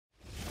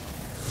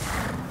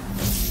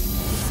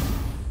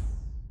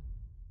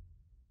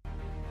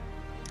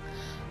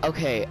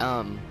Okay,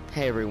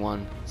 hey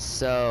everyone.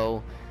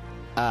 So,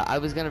 I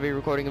was gonna be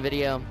recording a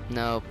video.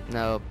 No,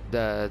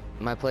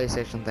 my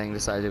PlayStation thing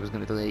decided it was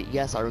gonna delete it.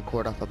 Yes, I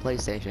record off a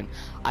PlayStation.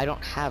 I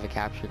don't have a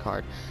capture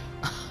card.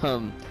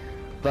 Um,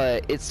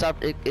 but it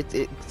stopped,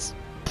 it's,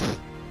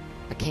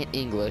 I can't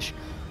English.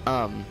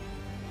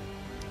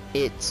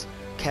 It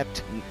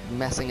kept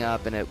messing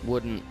up and it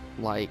wouldn't,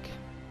 it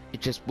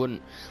just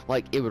wouldn't,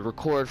 it would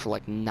record for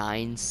like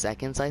 9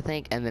 seconds, I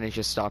think, and then it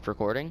just stopped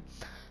recording.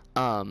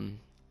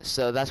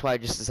 So that's why I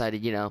just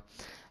decided, I'm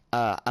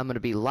going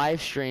to be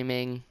live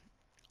streaming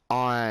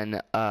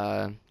on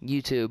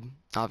YouTube,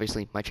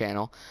 obviously my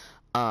channel,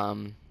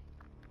 and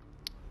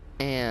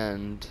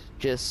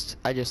I just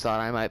thought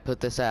I might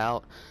put this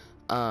out.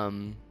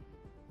 I'm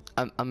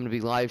going to be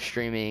live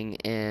streaming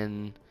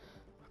in,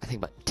 I think,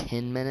 about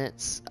 10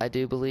 minutes, I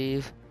do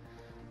believe.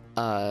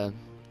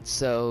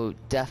 So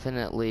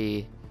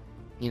definitely,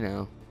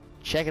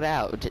 check it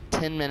out.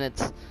 10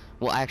 minutes.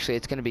 Well, actually,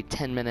 it's going to be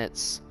 10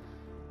 minutes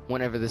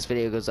whenever this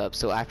video goes up.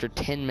 So after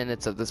 10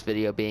 minutes of this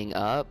video being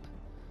up,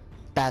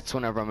 that's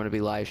whenever I'm going to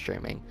be live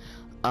streaming.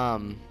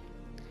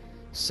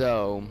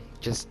 So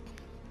just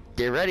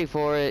get ready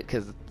for it,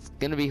 because it's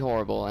going to be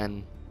horrible.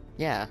 And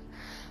yeah.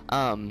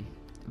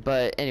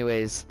 But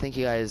anyways, thank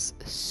you guys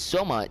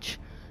so much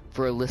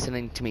for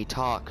listening to me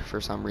talk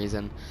for some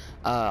reason.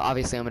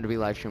 Obviously I'm going to be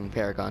live streaming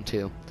Paragon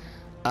too.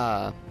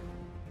 But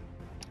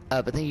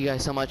thank you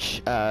guys so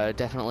much.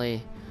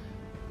 Definitely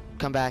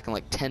come back in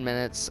like 10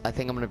 minutes. I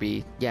think I'm going to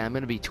be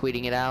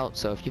tweeting it out.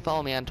 So if you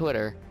follow me on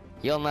Twitter,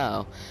 you'll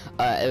know.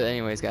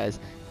 Anyways guys,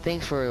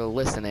 thanks for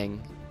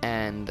listening,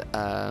 and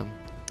have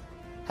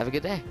a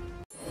good day.